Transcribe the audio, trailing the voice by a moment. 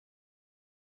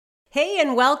Hey,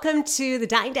 and welcome to the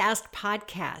Dying to Ask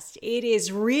podcast. It is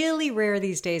really rare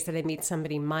these days that I meet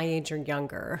somebody my age or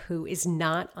younger who is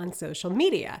not on social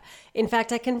media. In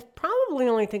fact, I can probably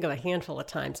only think of a handful of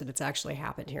times that it's actually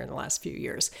happened here in the last few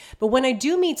years. But when I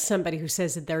do meet somebody who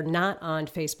says that they're not on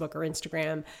Facebook or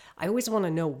Instagram, I always want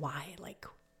to know why.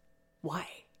 Why?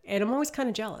 And I'm always kind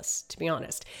of jealous, to be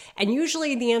honest. And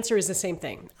usually the answer is the same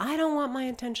thing. I don't want my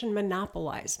attention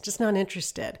monopolized, just not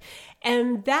interested.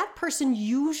 And that person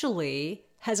usually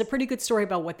has a pretty good story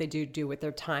about what they do with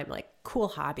their time, like cool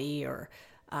hobby or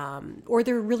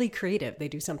they're really creative. They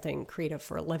do something creative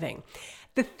for a living.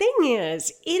 The thing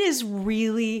is, it is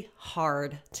really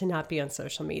hard to not be on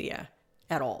social media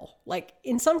at all. Like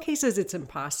in some cases, it's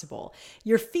impossible.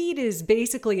 Your feed is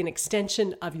basically an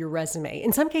extension of your resume.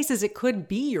 In some cases, it could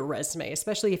be your resume,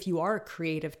 especially if you are a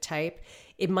creative type.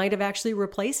 It might have actually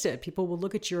replaced it. People will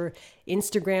look at your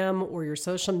Instagram or your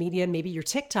social media, maybe your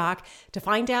TikTok, to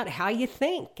find out how you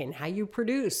think and how you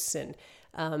produce and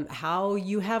how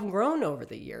you have grown over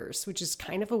the years, which is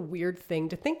kind of a weird thing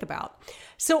to think about.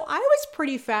 So I was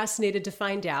pretty fascinated to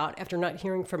find out, after not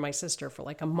hearing from my sister for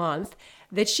like a month,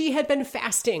 that she had been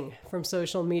fasting from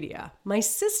social media. My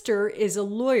sister is a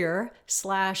lawyer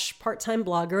 / part-time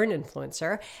blogger and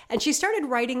influencer, and she started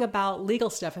writing about legal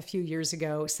stuff a few years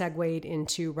ago, segued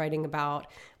into writing about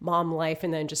mom life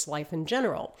and then just life in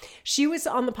general. She was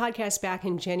on the podcast back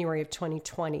in January of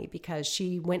 2020 because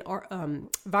she went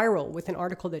viral with an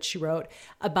article that she wrote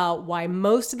about why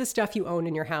most of the stuff you own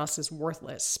in your house is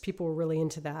worthless. People were really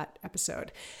into that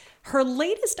episode. Her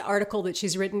latest article that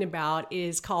she's written about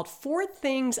is called 4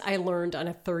 Things I Learned on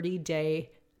a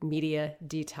 30-Day Media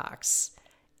Detox.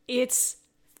 It's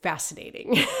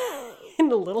fascinating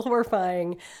and a little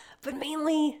horrifying, but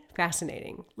mainly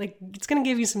fascinating. Like, it's going to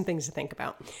give you some things to think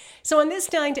about. So on this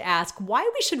Dying to Ask, why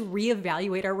we should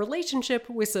reevaluate our relationship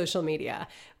with social media,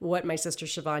 what my sister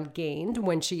Siobhan gained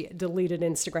when she deleted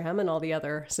Instagram and all the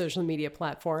other social media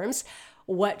platforms,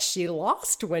 what she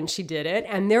lost when she did it,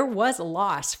 and there was a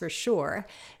loss for sure,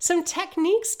 some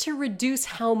techniques to reduce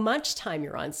how much time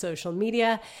you're on social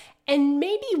media, and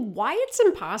maybe why it's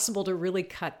impossible to really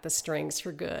cut the strings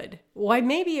for good. Why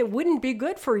maybe it wouldn't be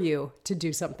good for you to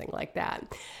do something like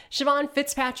that. Siobhan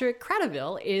Fitzpatrick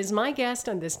Cradaville is my guest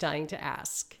on this Dying to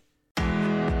Ask.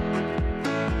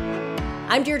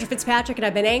 I'm Deirdre Fitzpatrick, and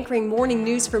I've been anchoring morning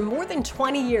news for more than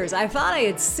 20 years. I thought I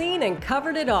had seen and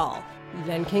covered it all.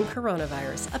 Then came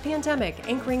coronavirus, a pandemic,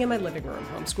 anchoring in my living room,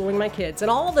 homeschooling my kids, and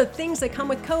all the things that come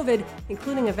with COVID,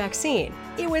 including a vaccine.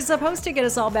 It was supposed to get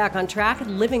us all back on track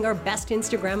and living our best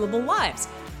Instagrammable lives.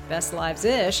 Best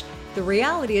lives-ish. The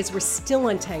reality is we're still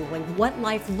untangling what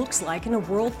life looks like in a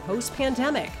world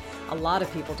post-pandemic. A lot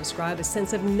of people describe a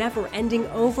sense of never-ending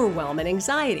overwhelm and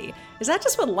anxiety. Is that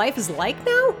just what life is like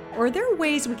now? Or are there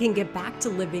ways we can get back to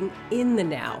living in the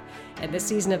now? And this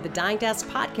season of the Dying to Ask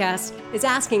podcast is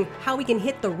asking how we can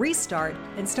hit the restart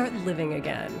and start living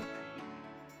again.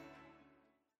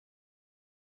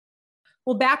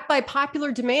 Well, back by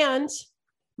popular demand,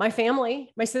 my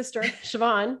family, my sister,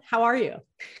 Siobhan, how are you?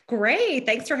 Great.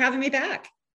 Thanks for having me back.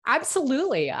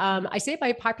 Absolutely. I say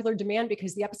by popular demand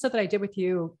because the episode that I did with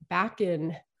you back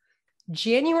in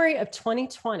January of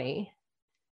 2020,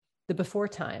 the before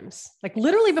times, like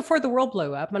literally before the world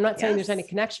blew up, I'm not saying there's any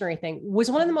connection or anything,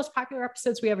 was one of the most popular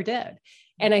episodes we ever did.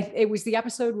 And it was the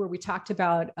episode where we talked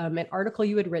about an article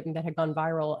you had written that had gone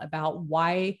viral about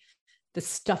why the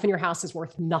stuff in your house is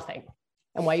worth nothing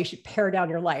and why you should pare down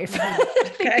your life. I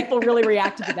think people really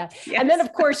reacted to that. Yes. And then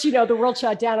of course, the world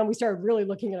shut down and we started really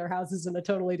looking at our houses in a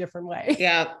totally different way.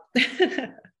 Yeah.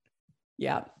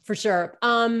 Yeah, for sure.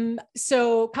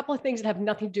 So a couple of things that have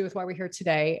nothing to do with why we're here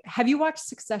today. Have you watched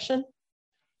Succession?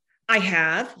 I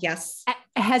have, yes.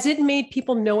 Has it made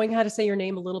people knowing how to say your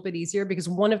name a little bit easier? Because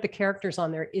one of the characters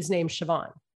on there is named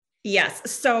Siobhan. Yes.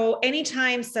 So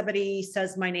anytime somebody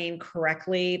says my name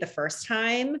correctly the first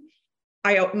time,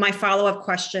 my follow-up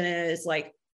question is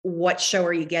like, what show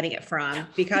are you getting it from?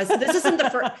 Because this isn't the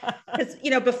first, because,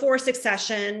 before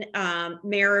Succession,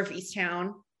 Mayor of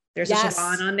Easttown, there's a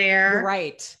Siobhan on there. You're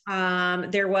right.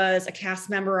 There was a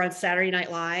cast member on Saturday Night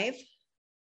Live.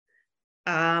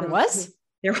 There was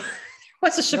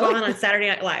a Siobhan on Saturday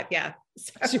Night Live. Yeah.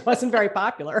 So. She wasn't very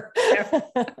popular.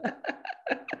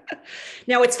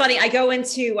 No, it's funny. I go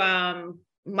into,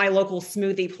 my local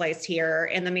smoothie place here,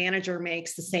 and the manager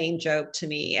makes the same joke to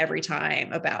me every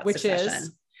time about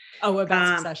Succession. Oh,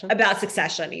 about Succession? About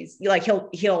Succession. He's like,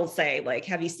 he'll say like,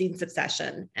 have you seen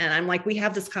Succession? And I'm like, we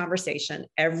have this conversation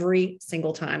every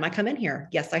single time I come in here.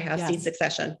 Yes, I have seen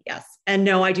Succession. Yes. And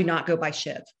no, I do not go by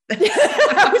Shiv.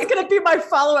 That was going to be my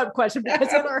follow-up question,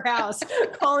 because in our house,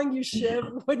 calling you Shiv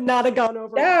would not have gone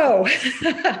over. No.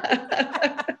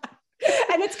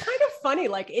 And it's kind of funny.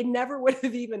 Like, it never would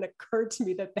have even occurred to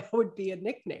me that would be a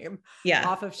nickname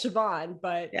off of Siobhan,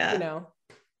 but you know,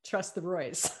 trust the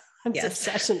Roys.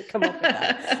 Succession to come up with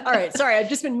that. All right. Sorry. I've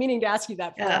just been meaning to ask you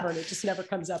that forever, and it just never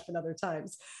comes up in other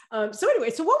times. So anyway,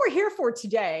 so what we're here for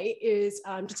today is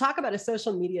to talk about a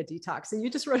social media detox. And you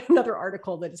just wrote another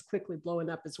article that is quickly blowing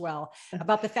up as well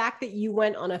about the fact that you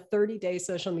went on a 30-day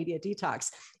social media detox.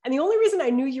 And the only reason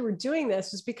I knew you were doing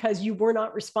this was because you were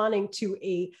not responding to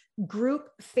a group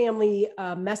family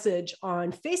message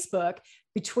on Facebook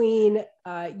between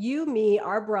you, me,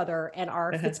 our brother, and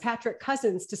our Fitzpatrick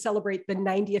cousins to celebrate the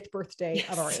 90th birthday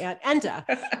of our Aunt Enda.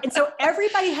 And so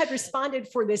everybody had responded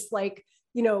for this, like,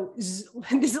 you know,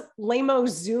 this lame-o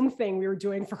Zoom thing we were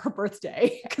doing for her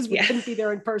birthday, because we couldn't be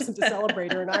there in person to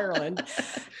celebrate her in Ireland.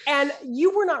 And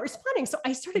you were not responding. So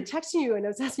I started texting you and I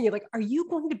was asking you, like, are you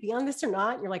going to be on this or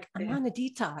not? And you're like, I'm on a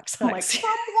detox. I'm like, from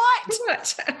what?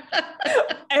 What?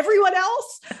 Everyone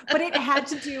else? But it had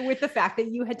to do with the fact that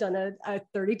you had done a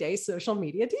 30-day social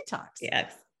media detox.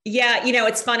 Yes. Yeah. You know,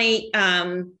 it's funny.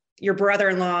 Your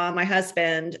brother-in-law, my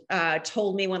husband,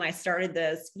 told me when I started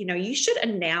this, you know, you should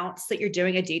announce that you're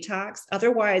doing a detox.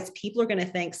 Otherwise, people are going to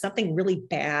think something really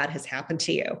bad has happened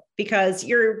to you, because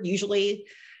you're usually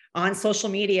on social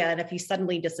media. And if you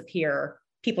suddenly disappear,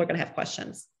 people are going to have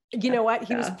questions. You know what?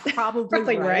 He was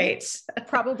probably right.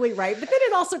 Probably right. But then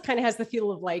it also kind of has the feel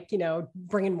of, like, you know,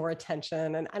 bringing more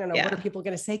attention. And I don't know, what are people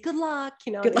going to say? Good luck.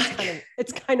 You know,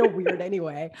 it's kind of weird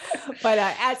anyway. But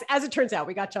as it turns out,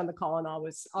 we got you on the call, and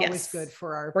always good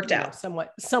for our worked out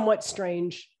somewhat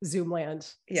strange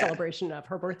Zoomland celebration of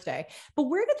her birthday. But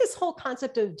where did this whole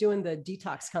concept of doing the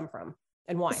detox come from,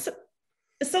 and why? So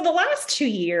the last 2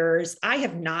 years, I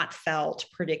have not felt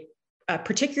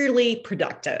particularly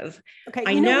productive. Okay.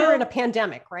 I know we're in a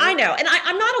pandemic, right? I know. And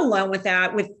I'm not alone with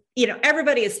that. With, you know,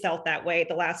 everybody has felt that way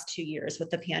the last 2 years with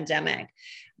the pandemic.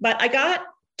 But I got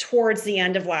towards the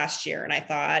end of last year and I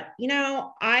thought, you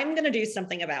know, I'm going to do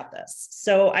something about this.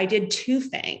 So I did two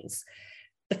things.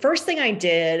 The first thing I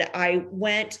did, I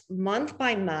went month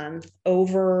by month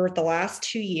over the last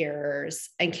 2 years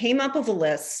and came up with a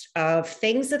list of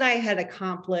things that I had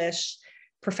accomplished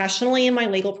professionally in my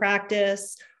legal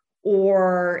practice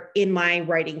or in my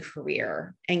writing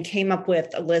career, and came up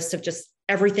with a list of just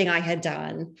everything I had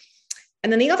done.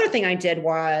 And then the other thing I did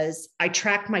was I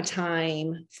tracked my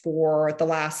time for the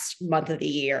last month of the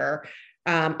year.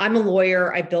 I'm a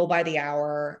lawyer. I bill by the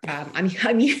hour.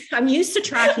 I'm used to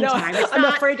tracking time. I'm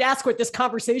afraid to ask what this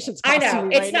conversation's costing I know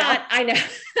me it's right not. now. I know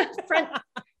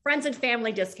friends and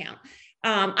family discount.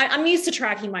 I'm used to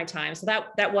tracking my time, so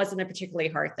that wasn't a particularly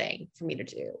hard thing for me to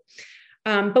do.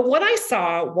 But what I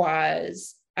saw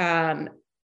was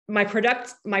my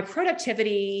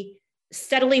productivity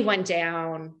steadily went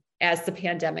down as the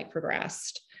pandemic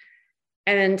progressed.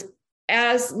 And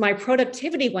as my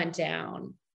productivity went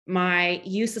down, my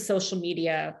use of social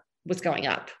media was going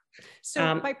up.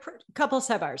 So by couple of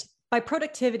sidebars, by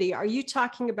productivity, are you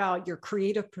talking about your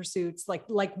creative pursuits,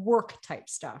 like work type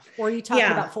stuff? Or are you talking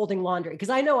about folding laundry? Because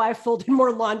I know I've folded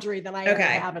more laundry than I ever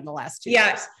have in the last 2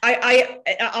 years.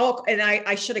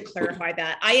 I should have clarified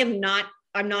that. I'm not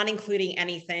including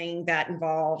anything that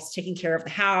involves taking care of the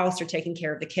house or taking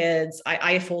care of the kids.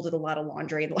 I have folded a lot of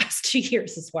laundry in the last 2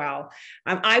 years as well.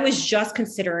 I was just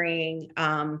considering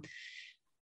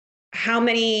how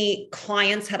many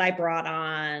clients had I brought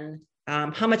on,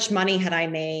 how much money had I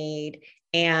made,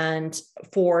 and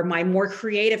for my more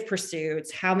creative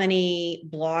pursuits, how many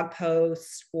blog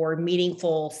posts or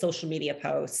meaningful social media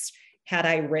posts had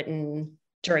I written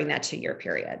during that 2-year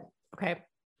period. Okay.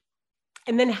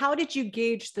 And then how did you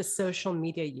gauge the social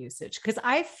media usage? Because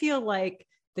I feel like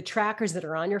the trackers that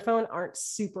are on your phone aren't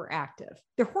super active.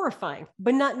 They're horrifying,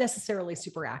 but not necessarily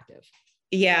super active.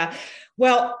 Yeah.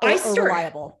 Well, or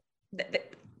reliable.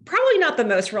 Probably not the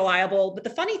most reliable, but the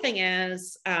funny thing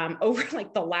is, over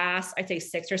like the last, I'd say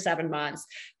 6 or 7 months,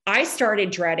 I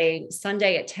started dreading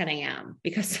Sunday at 10 a.m.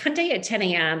 because Sunday at 10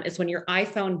 a.m. is when your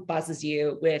iPhone buzzes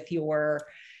you with your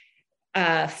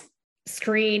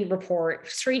screen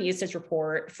usage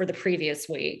report for the previous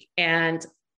week. And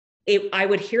I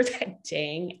would hear that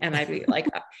ding and I'd be like,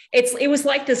 it was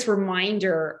like this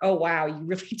reminder, oh, wow, you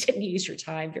really didn't use your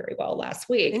time very well last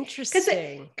week.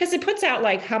 Interesting. Because it puts out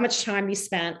like how much time you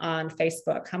spent on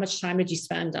Facebook, how much time did you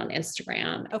spend on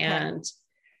Instagram? Okay. And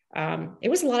it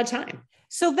was a lot of time.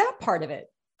 So that part of it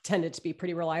tended to be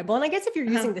pretty reliable. And I guess if you're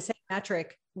using the same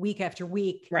metric week after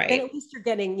week, Right. then at least you're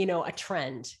getting, a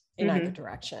trend in either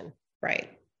direction. Right.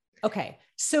 Okay.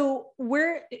 So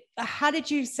how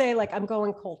did you say, like, I'm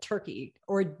going cold turkey,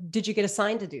 or did you get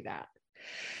assigned to do that?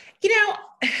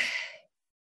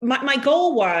 My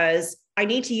goal was, I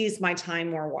need to use my time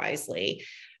more wisely.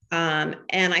 And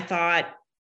I thought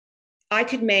I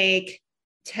could make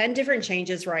 10 different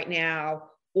changes right now,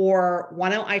 or why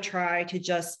don't I try to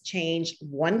just change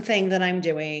one thing that I'm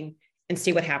doing and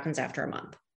see what happens after a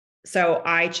month? So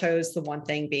I chose the one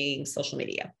thing being social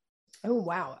media. Oh,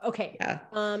 wow. Okay.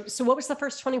 Yeah. So what was the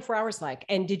first 24 hours like?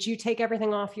 And did you take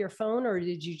everything off your phone, or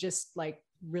did you just like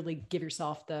really give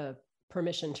yourself the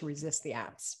permission to resist the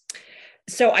apps?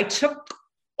 So I took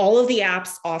all of the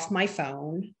apps off my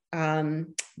phone.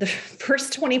 The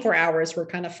first 24 hours were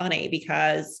kind of funny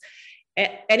because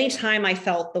anytime I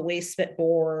felt the least bit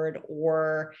bored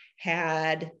or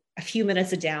had a few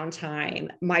minutes of downtime,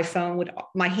 my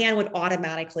hand would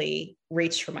automatically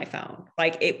reach for my phone.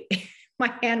 Like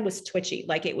my hand was twitchy.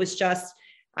 Like it was just,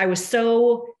 I was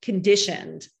so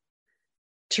conditioned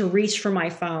to reach for my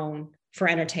phone for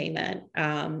entertainment.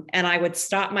 And I would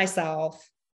stop myself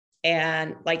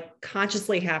and like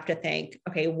consciously have to think,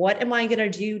 okay, what am I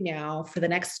going to do now for the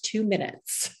next 2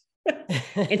 minutes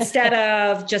instead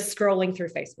of just scrolling through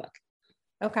Facebook?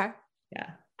 Okay. Yeah.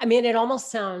 I mean, it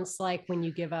almost sounds like when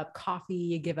you give up coffee,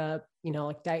 you give up,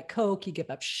 like Diet Coke, you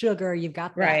give up sugar, you've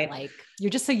got that, right. Like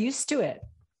you're just so used to it.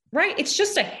 Right. It's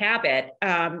just a habit.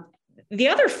 The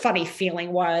other funny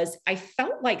feeling was I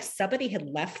felt like somebody had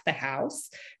left the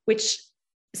house, which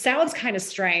sounds kind of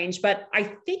strange, but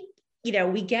I think,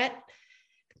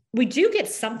 we do get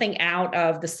something out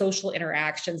of the social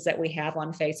interactions that we have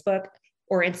on Facebook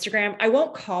or Instagram. I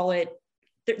won't call it,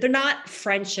 they're not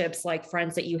friendships like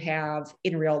friends that you have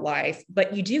in real life,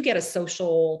 but you do get a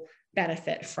social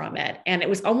benefit from it. And it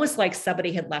was almost like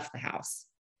somebody had left the house.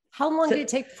 How long did it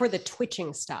take before the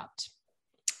twitching stopped?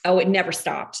 Oh, it never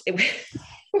stopped. It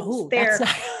was there.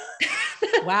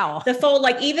 Wow. The phone,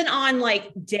 like even on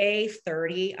like day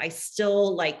 30, I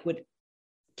still like would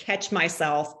catch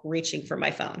myself reaching for my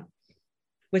phone,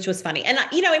 which was funny. And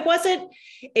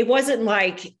it wasn't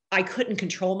like I couldn't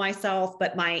control myself,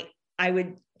 but I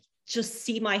would just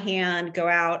see my hand go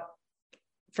out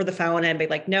for the phone and be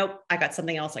like, nope, I got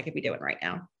something else I could be doing right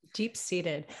now.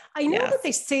 Deep-seated. I know that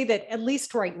they say that at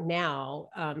least right now,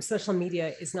 social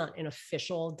media is not an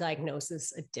official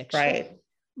diagnosis addiction, right?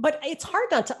 But it's hard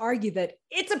not to argue that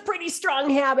it's a pretty strong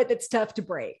habit that's tough to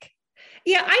break.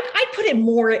 Yeah, I'd put it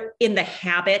more in the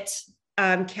habit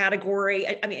category.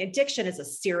 I mean, addiction is a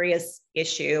serious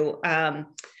issue. I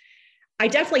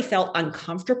definitely felt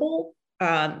uncomfortable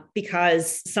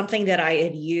because something that I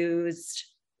had used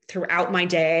throughout my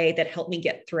day that helped me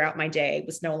get throughout my day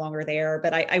was no longer there.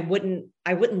 But I wouldn't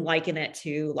liken it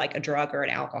to like a drug or an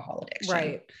alcohol addiction.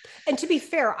 Right. And to be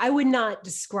fair, I would not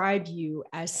describe you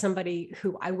as somebody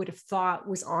who I would have thought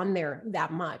was on there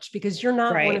that much, because you're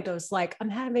not one of those, like, I'm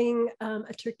having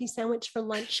a turkey sandwich for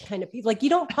lunch kind of people. Like, you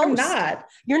don't post.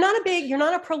 You're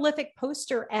not a prolific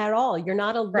poster at all. You're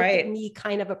not a look at me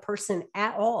kind of a person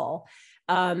at all.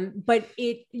 But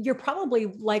you're probably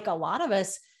like a lot of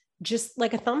us, just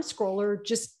like a thumb scroller,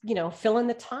 just, fill in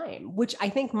the time, which I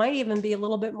think might even be a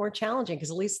little bit more challenging,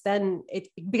 because at least then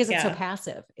because it's so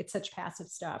passive, it's such passive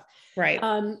stuff. Right.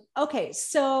 Okay.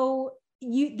 So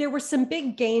there were some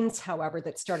big gains, however,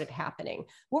 that started happening.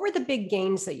 What were the big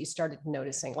gains that you started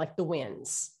noticing, like the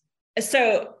wins?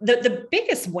 So the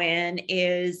biggest win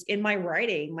is in my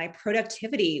writing. My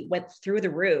productivity went through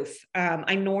the roof.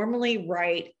 I normally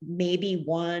write maybe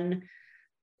one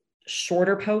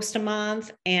shorter post a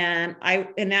month. And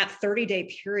in that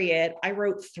 30-day period, I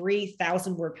wrote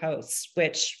 3,000 word posts,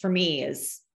 which for me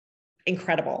is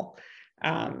incredible.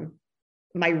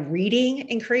 My reading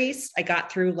increased. I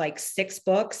got through like 6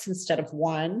 books instead of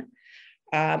 1.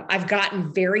 I've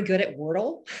gotten very good at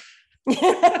Wordle.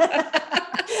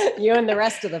 You and the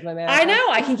rest of them, Amanda. I know.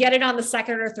 I can get it on the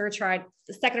second or third try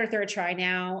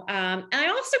now. And I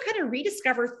also kind of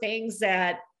rediscover things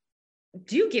that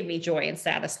do give me joy and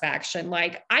satisfaction.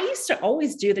 Like I used to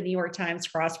always do the New York Times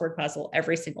crossword puzzle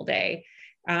every single day.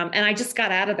 And I just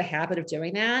got out of the habit of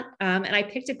doing that. And I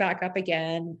picked it back up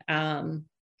again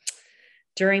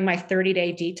during my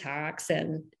 30-day detox.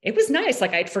 And it was nice.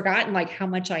 Like I'd forgotten like how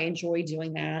much I enjoy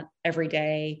doing that every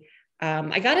day.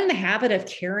 I got in the habit of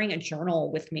carrying a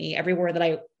journal with me everywhere that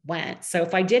I went. So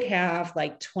if I did have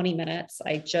like 20 minutes,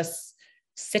 I just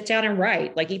sit down and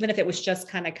write, like, even if it was just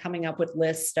kind of coming up with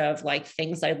lists of like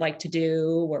things I'd like to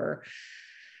do or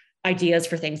ideas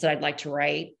for things that I'd like to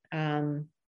write.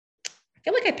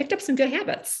 feel like I picked up some good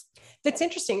habits. That's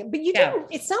interesting. But you didn't,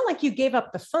 it's not like you gave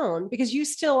up the phone, because you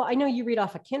still, I know you read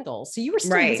off a Kindle, so you were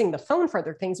still using the phone for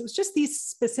other things. It was just these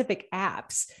specific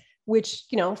apps, which,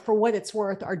 you know, for what it's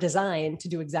worth, are designed to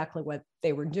do exactly what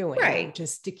they were doing,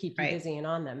 just to keep you busy and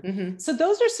on them. So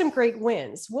those are some great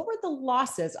wins. What were the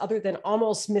losses other than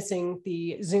almost missing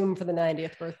the Zoom for the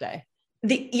 90th birthday?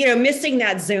 Missing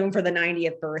that Zoom for the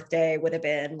 90th birthday would have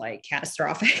been like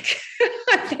catastrophic.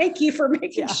 Thank you for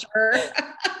making sure.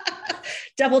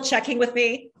 Double checking with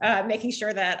me, making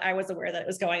sure that I was aware that it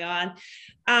was going on.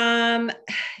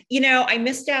 I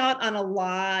missed out on a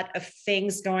lot of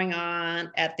things going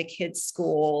on at the kids'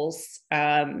 schools.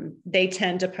 They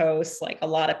tend to post like a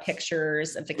lot of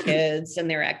pictures of the kids and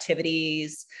their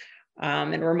activities,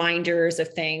 and reminders of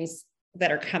things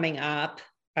that are coming up.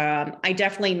 I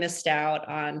definitely missed out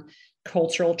on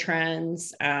cultural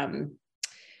trends.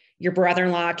 Your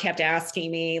brother-in-law kept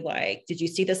asking me, like, did you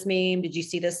see this meme? Did you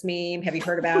see this meme? Have you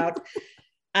heard about?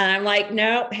 And I'm like,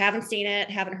 no, haven't seen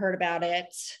it. Haven't heard about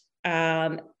it.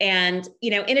 And,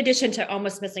 in addition to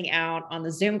almost missing out on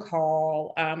the Zoom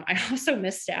call, I also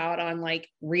missed out on like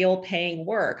real paying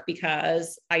work,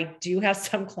 because I do have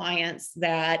some clients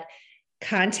that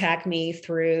contact me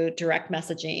through direct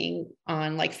messaging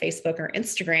on like Facebook or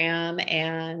Instagram.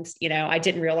 And, I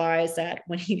didn't realize that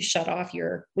when you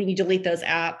delete those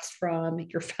apps from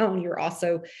your phone, you're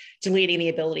also deleting the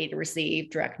ability to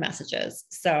receive direct messages.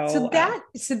 So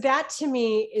that to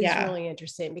me is really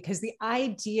interesting, because the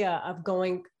idea of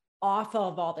going off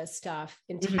of all this stuff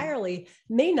entirely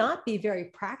may not be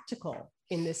very practical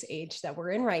in this age that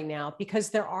we're in right now, because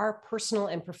there are personal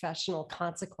and professional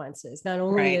consequences. Not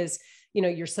only is,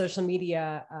 your social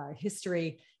media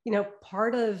history,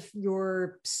 part of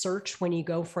your search when you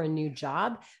go for a new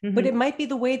job, but it might be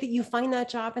the way that you find that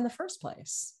job in the first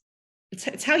place.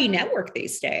 It's how you network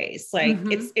these days. Like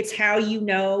it's how you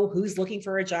know who's looking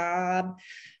for a job.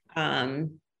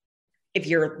 If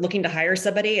you're looking to hire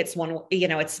somebody, it's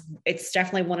it's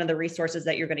definitely one of the resources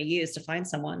that you're going to use to find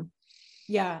someone.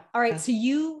 Yeah. All right. So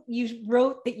you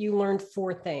wrote that you learned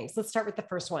 4 things. Let's start with the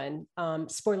first one.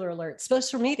 Spoiler alert: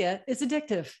 social media is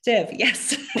addictive.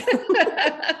 Yes.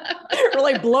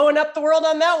 Really blowing up the world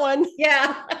on that one.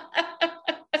 Yeah.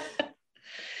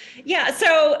 Yeah.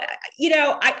 So,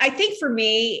 I think for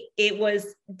me, it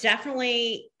was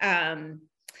definitely,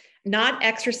 not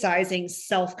exercising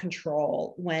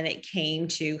self-control when it came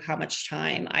to how much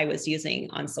time I was using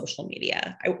on social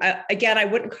media. I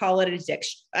wouldn't call it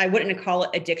addiction. I wouldn't call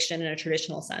it addiction in a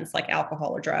traditional sense, like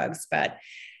alcohol or drugs, but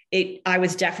I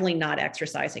was definitely not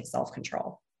exercising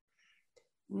self-control.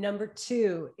 Number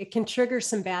 2, it can trigger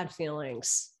some bad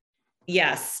feelings.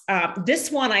 Yes.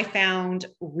 This one I found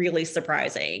really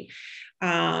surprising.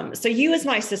 So you, as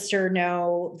my sister,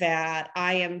 know that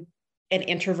I am an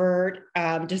introvert.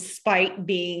 Despite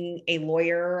being a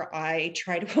lawyer, I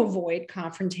try to avoid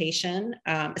confrontation.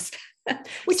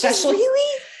 Which is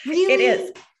really it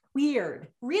is weird.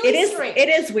 Really strange. It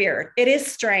is weird. It is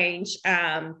strange.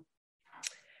 But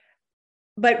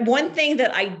one thing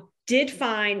that I did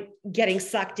find getting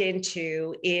sucked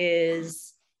into is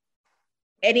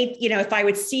if I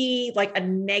would see like a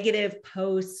negative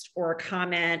post or a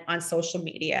comment on social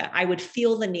media, I would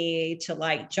feel the need to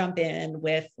like jump in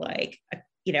with like,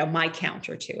 my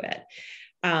counter to it.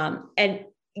 And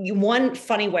one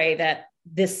funny way that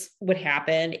this would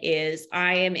happen is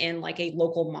I am in like a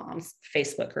local moms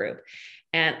Facebook group.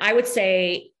 And I would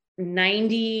say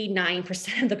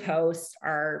 99% of the posts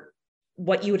are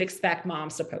what you would expect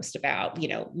moms to post about,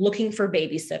 looking for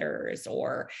babysitters,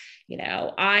 or,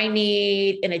 I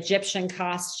need an Egyptian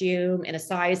costume in a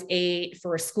size 8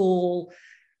 for a school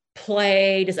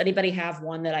play. Does anybody have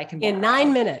one that I can borrow? In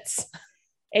 9 minutes.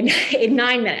 In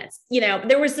 9 minutes,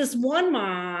 there was this one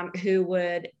mom who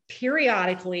would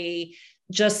periodically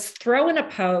just throw in a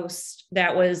post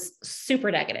that was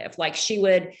super negative. Like she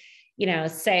would,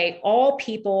 say all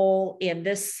people in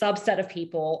this subset of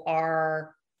people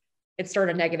are, insert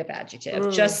a negative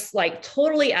adjective, just like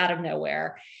totally out of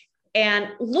nowhere. And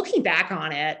looking back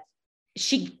on it,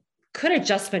 she could have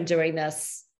just been doing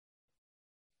this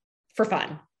for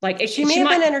fun. Like she may have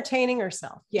been entertaining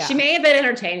herself. Yeah. She may have been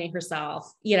entertaining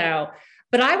herself,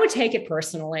 but I would take it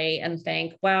personally and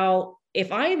think, well,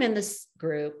 if I am in this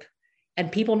group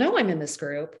and people know I'm in this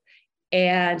group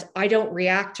and I don't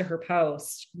react to her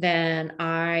post, then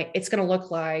it's going to look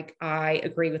like I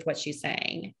agree with what she's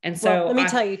saying. And so let me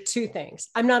tell you 2 things.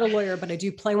 I'm not a lawyer, but I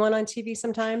do play one on TV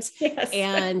sometimes. Yes.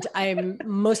 And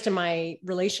most of my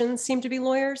relations seem to be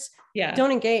lawyers. Yeah.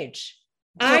 Don't engage.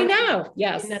 I know.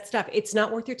 Yes. in that stuff. It's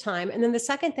not worth your time. And then the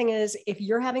second thing is, if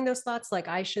you're having those thoughts, like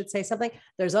I should say something,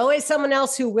 there's always someone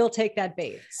else who will take that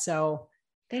bait. So,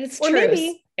 That is or true.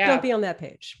 maybe Yeah. don't be on that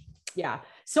page. Yeah.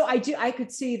 So I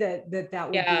could see that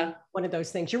would be one of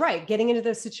those things. You're right. Getting into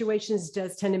those situations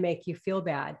does tend to make you feel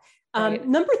bad. Right.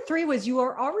 Number 3 was you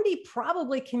are already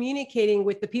probably communicating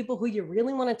with the people who you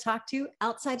really want to talk to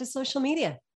outside of social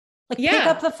media. Like pick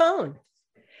up the phone.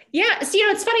 Yeah. So,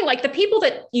 it's funny, like the people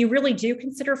that you really do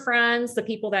consider friends, the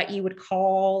people that you would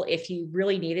call if you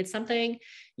really needed something,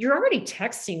 you're already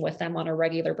texting with them on a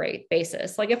regular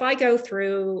basis. Like if I go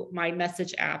through my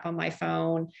message app on my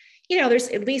phone, there's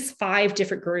at least 5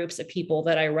 different groups of people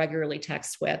that I regularly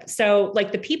text with. So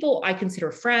like the people I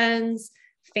consider friends,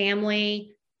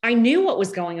 family, I knew what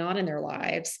was going on in their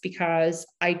lives because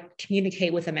I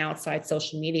communicate with them outside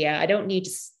social media. I don't need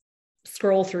to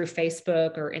scroll through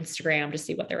Facebook or Instagram to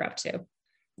see what they're up to.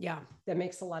 Yeah, that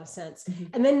makes a lot of sense.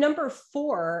 And then number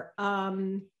 4,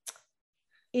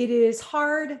 it is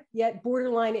hard yet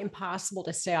borderline impossible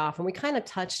to stay off. And we kind of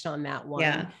touched on that one.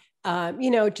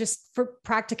 Yeah. Just for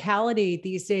practicality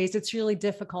these days, it's really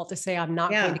difficult to say I'm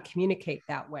not going to communicate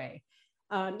that way.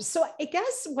 So I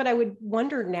guess what I would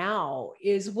wonder now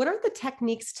is what are the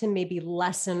techniques to maybe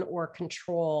lessen or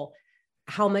control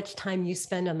how much time you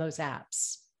spend on those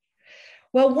apps?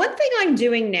 Well, one thing I'm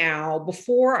doing now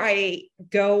before I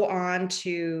go on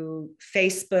to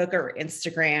Facebook or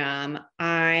Instagram,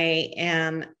 I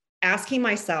am asking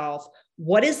myself,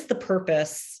 what is the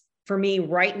purpose for me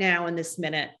right now in this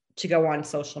minute to go on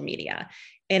social media?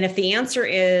 And if the answer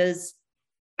is,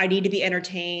 I need to be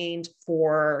entertained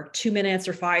for 2 minutes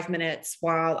or 5 minutes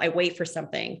while I wait for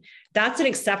something, that's an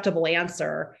acceptable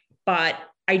answer, but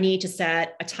I need to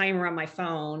set a timer on my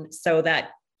phone so that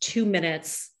 2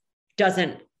 minutes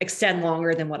doesn't extend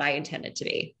longer than what I intended to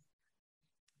be.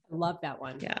 I love that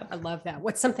one. Yeah. I love that.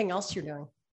 What's something else you're doing?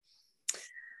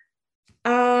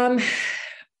 I'm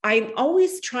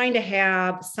always trying to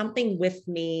have something with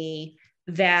me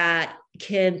that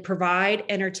can provide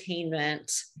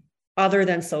entertainment other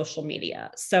than social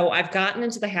media. So I've gotten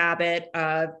into the habit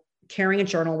of carrying a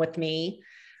journal with me.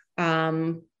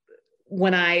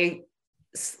 When I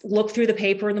look through the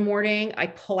paper in the morning, I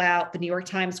pull out the New York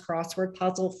Times crossword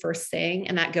puzzle first thing,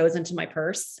 and that goes into my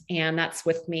purse, and that's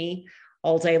with me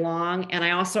all day long. And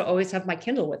I also always have my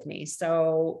Kindle with me.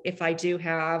 So if I do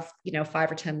have,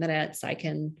 5 or 10 minutes, I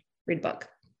can read a book.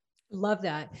 Love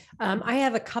that. I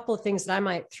have a couple of things that I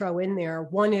might throw in there.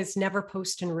 One is never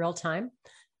post in real time.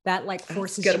 That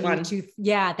forces you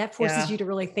to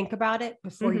really think about it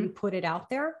before you put it out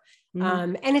there.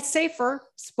 And it's safer,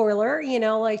 spoiler, to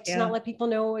not let people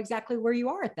know exactly where you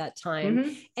are at that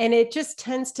time. And it just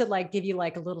tends to give you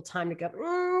a little time to go, do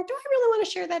I really want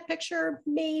to share that picture?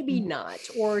 Maybe not.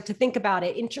 Or to think about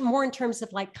it more in terms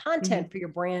of content for your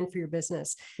brand, for your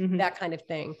business, that kind of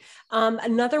thing.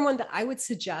 Another one that I would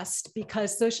suggest,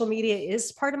 because social media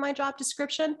is part of my job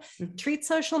description, treat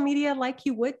social media like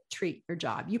you would treat your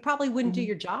job. You probably wouldn't do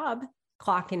your job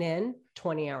clocking in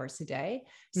 20 hours a day.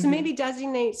 So maybe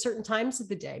designate certain times of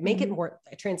the day, make it more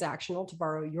transactional, to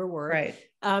borrow your word,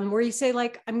 right? Where you say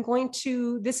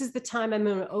this is the time I'm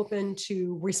going to open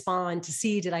to respond to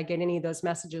see, did I get any of those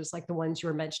messages like the ones you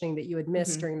were mentioning that you had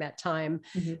missed during that time?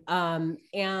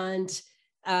 And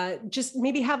just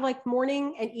maybe have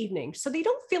morning and evening so that you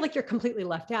don't feel like you're completely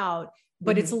left out,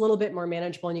 but it's a little bit more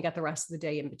manageable and you got the rest of the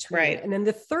day in between. Right. And then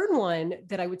the third one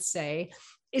that I would say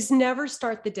is never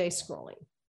start the day scrolling.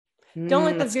 Don't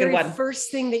let the very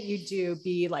first thing that you do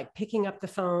be picking up the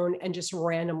phone and just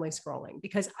randomly scrolling,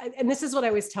 because and this is what I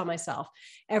always tell myself.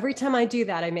 Every time I do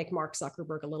that, I make Mark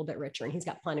Zuckerberg a little bit richer, and he's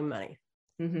got plenty of money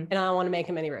and I want to make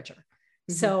him any richer.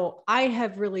 So I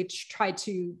have really tried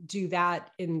to do that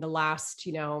in the last,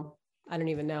 I don't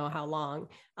even know how long,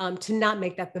 to not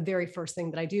make that the very first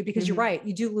thing that I do, because you're right.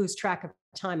 You do lose track of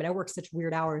time. And I work such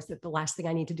weird hours that the last thing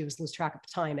I need to do is lose track of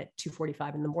time at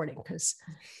 2:45 in the morning, because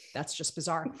that's just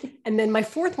bizarre. And then my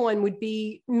fourth one would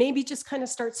be maybe just kind of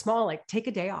start small, take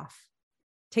a day off,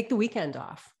 take the weekend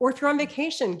off, or if you're on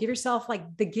vacation, give yourself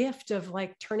the gift of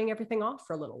turning everything off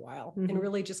for a little while and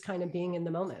really just kind of being in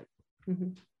the moment.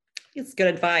 It's good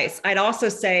advice. I'd also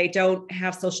say don't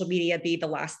have social media be the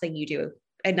last thing you do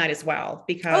at night as well,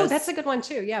 because that's a good one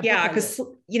too. Yeah. Because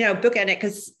bookend it,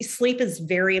 because sleep is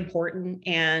very important,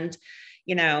 and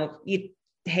you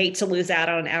hate to lose out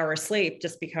on an hour of sleep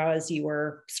just because you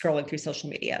were scrolling through social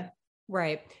media.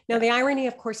 Right. Now, the irony,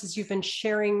 of course, is you've been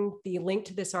sharing the link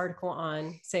to this article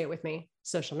on, say it with me,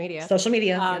 social media. Social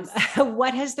media. Yes.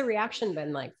 What has the reaction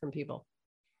been like from people?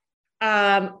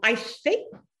 I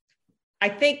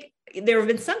think there have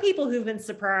been some people who've been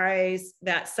surprised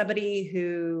that somebody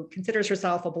who considers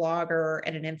herself a blogger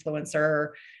and an influencer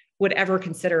would ever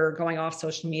consider going off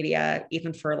social media,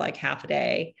 even for like half a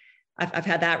day. I've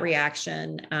had that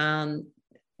reaction.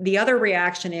 The other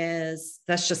reaction is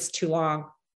that's just too long.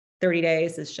 30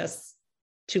 days is just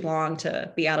too long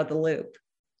to be out of the loop.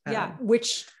 Yeah,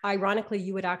 which ironically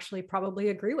you would actually probably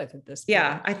agree with at this point.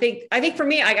 Yeah, I think for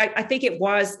me, I think it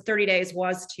was 30 days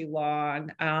was too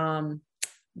long.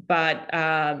 But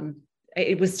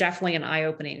it was definitely an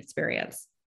eye-opening experience.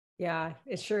 Yeah,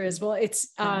 it sure is. Well,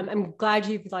 it's I'm glad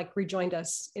you've like rejoined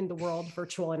us in the world,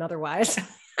 virtual and otherwise.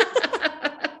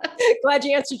 Glad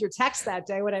you answered your text that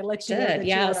day when I let you know that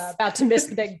you were about to miss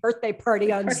the big birthday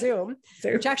party on Zoom,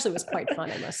 which actually was quite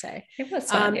fun, I must say. It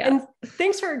was fun, And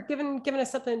thanks for giving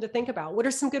us something to think about. What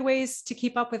are some good ways to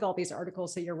keep up with all these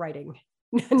articles that you're writing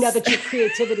now that your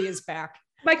creativity is back?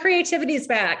 My creativity is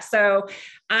back. So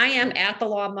I am at The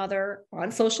Law Mother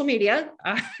on social media,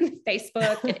 on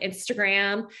Facebook and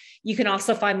Instagram. You can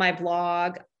also find my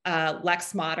blog,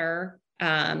 Lex Motter,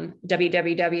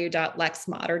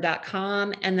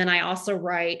 www.lexmotter.com. And then I also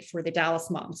write for the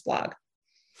Dallas Moms blog.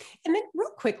 And then real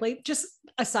quickly, just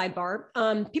a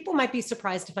sidebar, people might be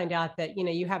surprised to find out that,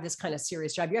 you have this kind of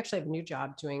serious job. You actually have a new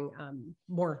job doing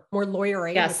more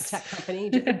lawyering with a tech company.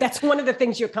 That's one of the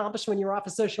things you accomplished when you were off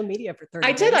of social media for 30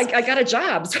 days. I did. I got a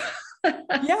job.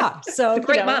 Yeah. So it's a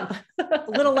great month. A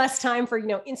little less time for,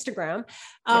 Instagram.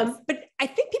 But I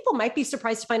think people might be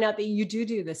surprised to find out that you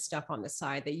do this stuff on the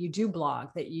side, that you do blog,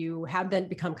 that you have then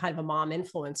become kind of a mom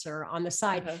influencer on the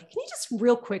side. Can you just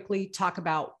real quickly talk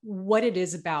about what it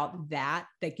is about that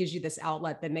gives you this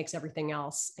outlet that makes everything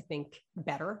else, I think,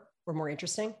 better or more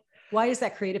interesting? Why is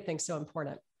that creative thing so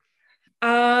important?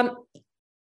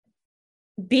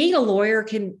 Being a lawyer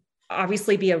can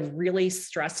obviously be a really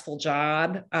stressful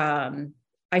job.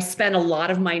 I spend a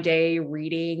lot of my day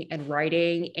reading and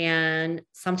writing, and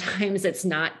sometimes it's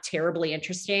not terribly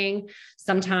interesting.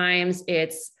 Sometimes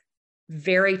it's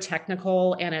very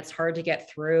technical and it's hard to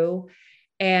get through.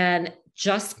 And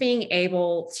just being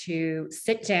able to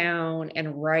sit down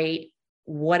and write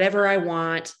whatever I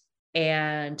want,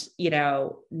 and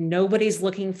nobody's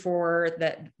looking for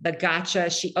the gotcha.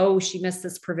 She missed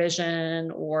this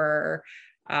provision, or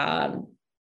her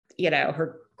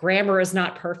grammar is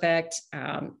not perfect.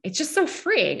 It's just so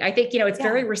freeing. I think, it's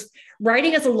very,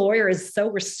 writing as a lawyer is so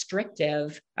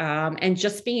restrictive. And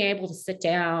just being able to sit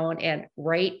down and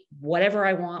write whatever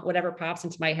I want, whatever pops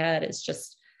into my head is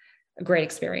just a great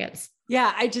experience.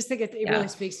 Yeah. I just think it really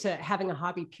speaks to having a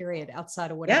hobby period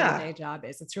outside of whatever your day job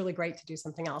is. It's really great to do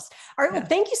something else. All right. Well,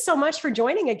 thank you so much for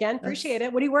joining again. Appreciate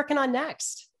it. What are you working on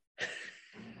next?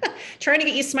 Trying to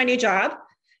get used to my new job.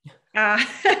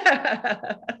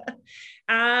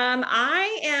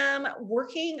 I am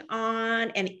working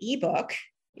on an ebook,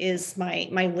 is my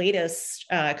latest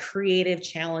creative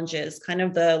challenges, kind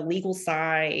of the legal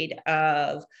side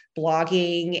of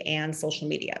blogging and social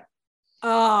media.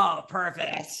 Oh,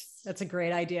 perfect. That's a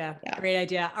great idea. Yeah. Great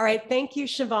idea. All right. Thank you,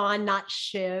 Siobhan, not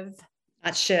Shiv.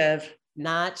 Not Shiv.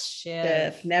 Not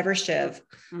Shiv. Never Shiv.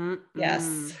 Mm-mm.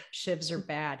 Yes. Shivs are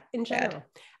bad in general.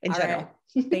 In general.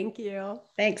 Right. Thank you.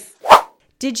 Thanks.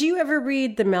 Did you ever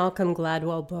read the Malcolm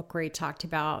Gladwell book where he talked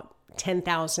about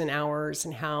 10,000 hours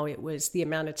and how it was the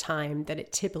amount of time that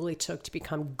it typically took to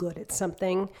become good at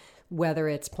something, whether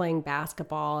it's playing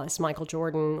basketball as Michael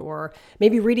Jordan or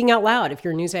maybe reading out loud if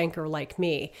you're a news anchor like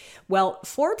me? Well,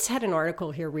 Forbes had an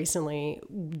article here recently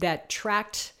that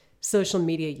tracked social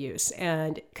media use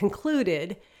and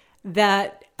concluded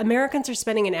that Americans are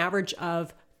spending an average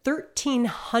of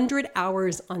 1,300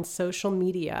 hours on social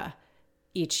media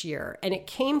each year. And it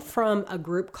came from a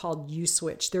group called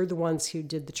Uswitch. They're the ones who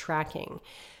did the tracking.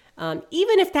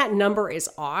 Even if that number is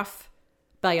off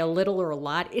by a little or a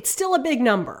lot, it's still a big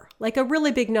number, like a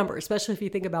really big number, especially if you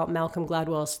think about Malcolm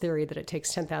Gladwell's theory that it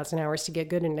takes 10,000 hours to get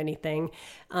good at anything.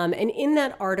 And in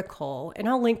that article, and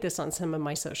I'll link this on some of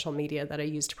my social media that I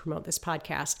use to promote this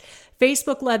podcast,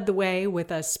 Facebook led the way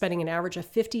with us spending an average of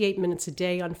 58 minutes a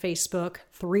day on Facebook,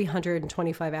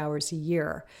 325 hours a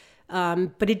year.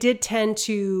 But it did tend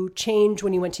to change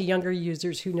when you went to younger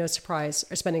users who, no surprise,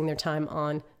 are spending their time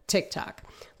on TikTok.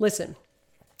 Listen,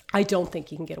 I don't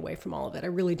think you can get away from all of it. I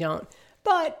really don't.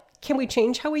 But can we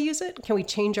change how we use it? Can we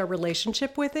change our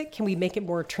relationship with it? Can we make it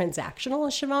more transactional,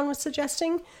 as Siobhan was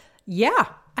suggesting? Yeah,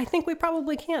 I think we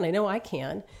probably can. I know I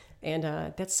can. And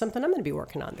that's something I'm going to be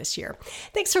working on this year.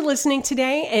 Thanks for listening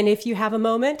today. And if you have a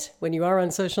moment when you are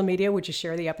on social media, would you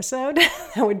share the episode?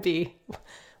 That would be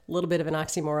A little bit of an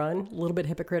oxymoron, a little bit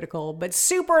hypocritical, but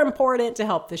super important to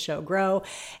help the show grow.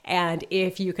 And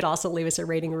if you could also leave us a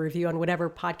rating or review on whatever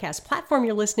podcast platform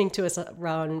you're listening to us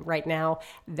on right now,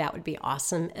 that would be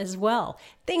awesome as well.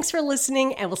 Thanks for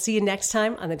listening, and we'll see you next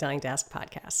time on the Dying to Ask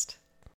podcast.